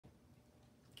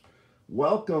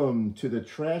Welcome to the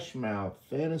Trash Mouth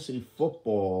Fantasy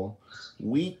Football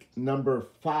Week number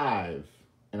 5,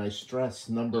 and I stress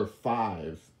number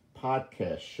 5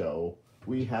 podcast show.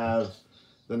 We have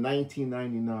the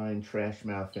 1999 Trash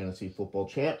Mouth Fantasy Football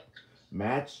champ,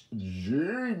 Matt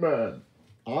Gmen,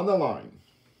 on the line.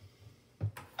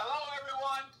 Hello,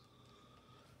 everyone.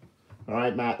 All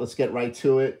right, Matt, let's get right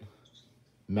to it.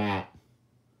 Matt,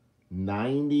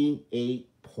 98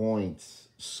 points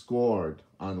scored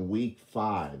on week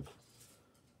 5,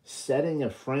 setting a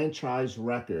franchise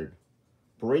record,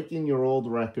 breaking your old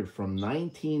record from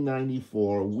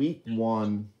 1994, week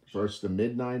 1 versus the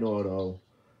Midnight Auto.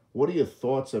 What are your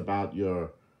thoughts about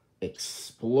your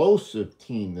explosive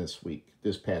team this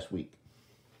past week?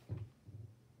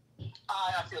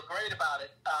 I feel great about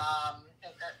it.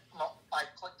 I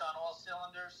clicked on all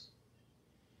cylinders.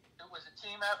 It was a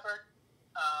team effort.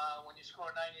 When you score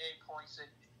 98 points,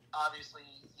 obviously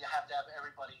you have to have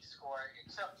everybody score,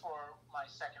 except for my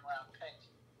second-round pick,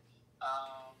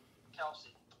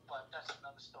 Kelsey. But that's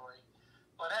another story.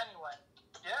 But anyway,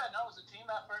 yeah, no, it was a team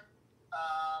effort.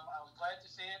 I was glad to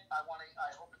see it.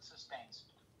 I hope it sustains.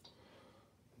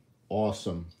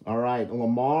 Awesome. All right,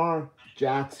 Lamar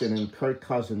Jackson and Kirk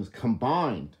Cousins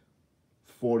combined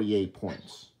 48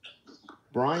 points.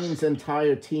 Brian's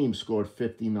entire team scored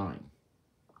 59.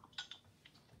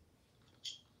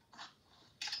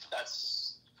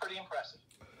 That's pretty impressive.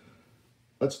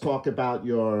 Let's talk about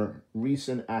your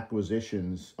recent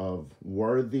acquisitions of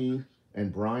Worthy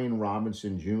and Brian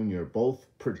Robinson Jr., both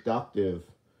productive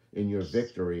in your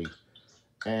victory,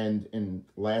 and in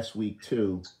last week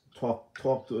too. Talk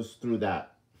to us through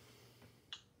that.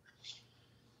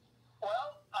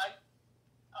 Well,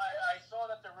 I saw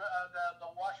that the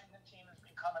Washington team has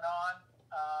been coming on.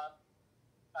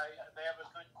 They have a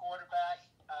good quarterback.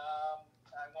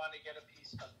 I wanted to get a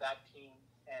piece of that team,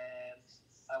 and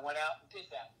I went out and did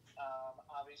that.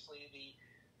 Obviously,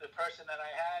 the person that I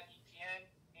had, ETN,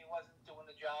 he wasn't doing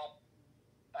the job.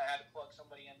 I had to plug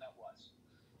somebody in that was.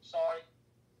 Sorry,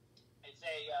 it's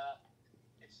a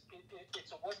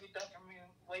what you done for me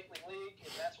lately league,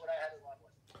 and that's what I had to run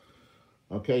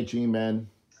with. Okay, G-Men.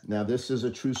 Now, this is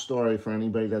a true story for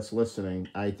anybody that's listening.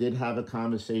 I did have a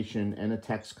conversation and a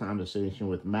text conversation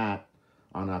with Matt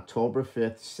on October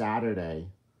 5th, Saturday,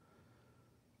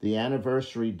 the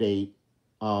anniversary date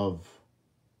of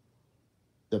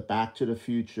the Back to the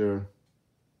Future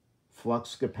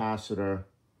flux capacitor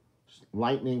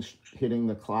lightning hitting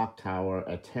the clock tower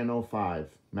at 10:05.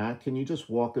 Matt, can you just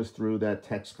walk us through that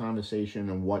text conversation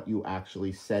and what you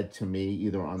actually said to me,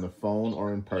 either on the phone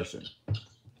or in person?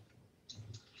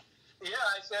 Yeah,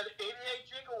 I said 88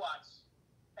 gigawatts,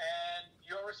 and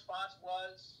your response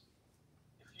was,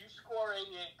 if you score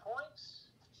 88 points,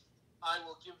 I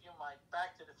will give you my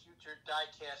Back to the Future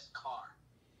die-cast car.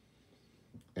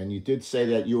 And you did say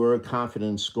that you were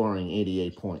confident in scoring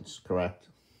 88 points, correct?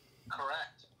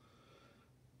 Correct.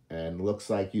 And looks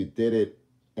like you did it,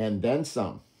 and then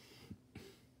some.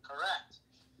 Correct.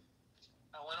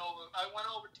 I went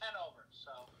over 10 over,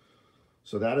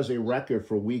 So that is a record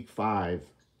for week 5,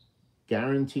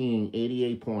 guaranteeing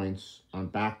 88 points on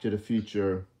Back to the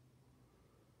Future,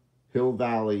 Hill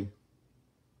Valley,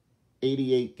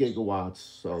 88 gigawatts.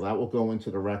 So that will go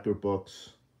into the record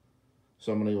books.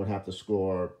 Somebody would have to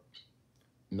score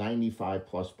 95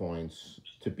 plus points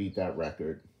to beat that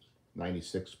record.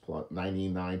 96 plus,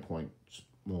 99 points,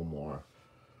 no more.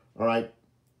 All right,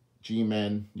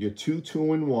 G-Men, you're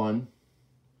 2-2-1.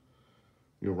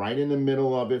 You're right in the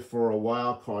middle of it for a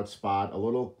wild card spot, a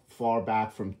little far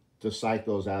back from the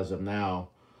Psychos as of now.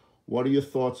 What are your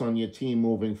thoughts on your team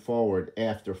moving forward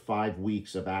after 5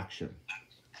 weeks of action?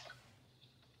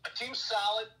 A team's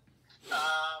solid.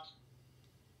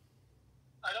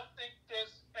 I don't think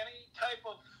there's any type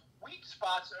of weak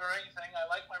spots or anything. I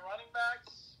like my running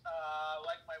backs. I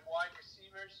like my wide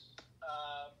receivers.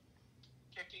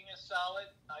 Kicking is solid.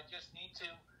 I just need to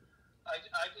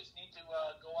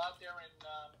go out there and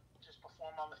just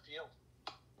perform on the field.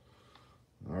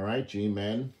 All right,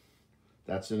 G-Men.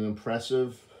 That's an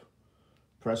impressive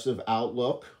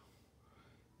outlook.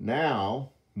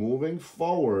 Now, moving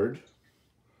forward,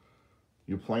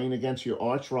 you're playing against your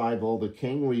arch rival, the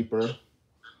King Reaper.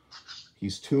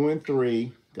 He's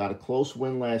 2-3. Got a close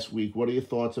win last week. What are your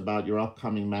thoughts about your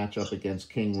upcoming matchup against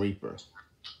King Reaper?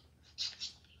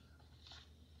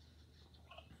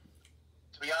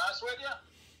 To be honest with you,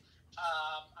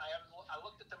 I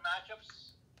looked at the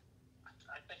matchups.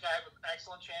 I think I have an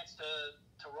excellent chance to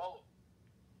roll.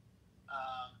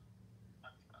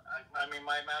 I mean,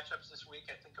 my matchups this week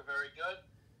I think are very good.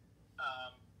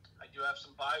 I do have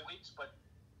some bye weeks, but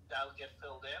that'll get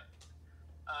filled in.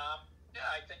 Yeah,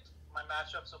 I think my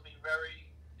matchups will be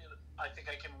I think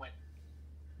I can win.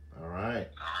 All right.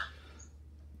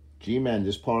 Gmen,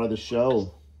 this part of the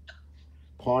show.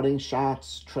 Parting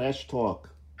shots, trash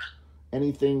talk.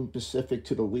 Anything specific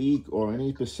to the league or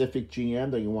any specific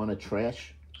GM that you want to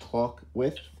trash talk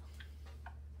with?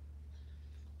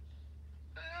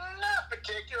 Not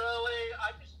particularly.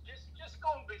 I just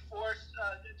going before,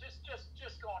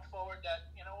 just going forward. That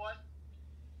you know what,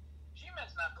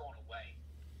 G-Men's not going away.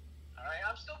 All right,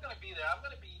 I'm still going to be there. I'm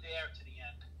going to be there to the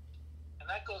end, and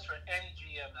that goes for any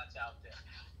GM that's out there.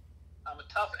 I'm a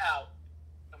tough out,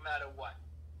 no matter what.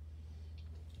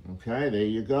 Okay, there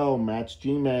you go, Matt's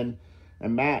G-Men.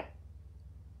 And Matt,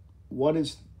 what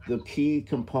is the key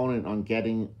component on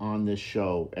getting on this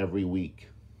show every week?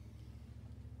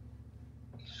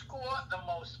 Score the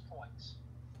most points.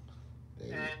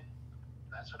 And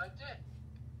that's what I did.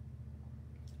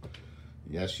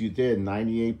 Yes, you did.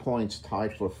 98 points,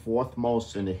 tied for fourth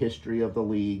most in the history of the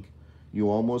league. You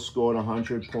almost scored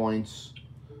 100 points,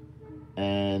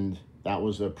 and that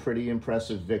was a pretty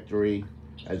impressive victory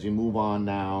as you move on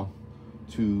now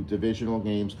to divisional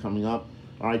games coming up.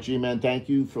 All right, G-Man, thank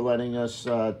you for letting us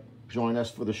join us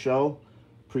for the show.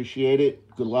 Appreciate it.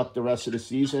 Good luck the rest of the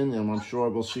season, and I'm sure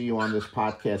we'll see you on this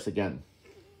podcast again.